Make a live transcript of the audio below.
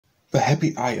The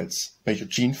Happy Isles by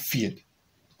Eugene Field.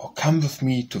 Or come with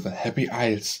me to the happy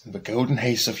isles in the golden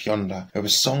haze of yonder, where the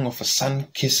song of the sun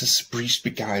kisses, breeze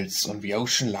beguiles, on the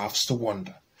ocean laughs to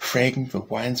wander. Fragrant the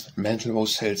wines that mantle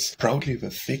those hills, proudly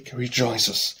the thick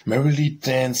rejoices, merrily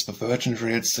dance the virgin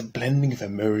rills, blending their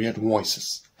myriad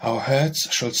voices. Our herds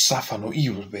shall suffer no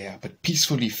evil there, but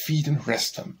peacefully feed and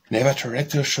rest them. Never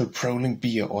thereto shall prowling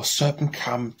bear or serpent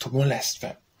come to molest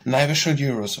them. Neither shall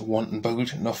Eurus, wanton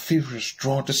bold, nor feverish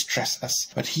drought distress us,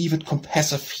 but he that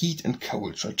compasseth heat and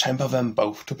cold shall temper them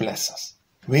both to bless us.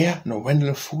 Where no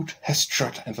vandal foot has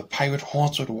trod, and the pirate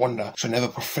hordes with wonder shall never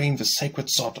profane the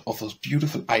sacred sod of those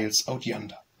beautiful isles out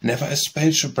yonder. Never a spell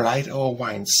shall blight our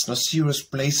wines, nor Sirius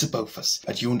blaze above us,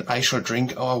 but you and I shall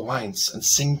drink our wines, and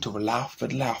sing to the laugh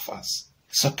that laugh us.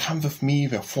 So come with me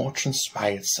where fortune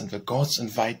smiles, and the gods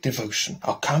invite devotion.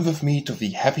 Or come with me to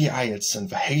the happy isles, and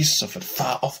the haze of a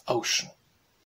far-off ocean.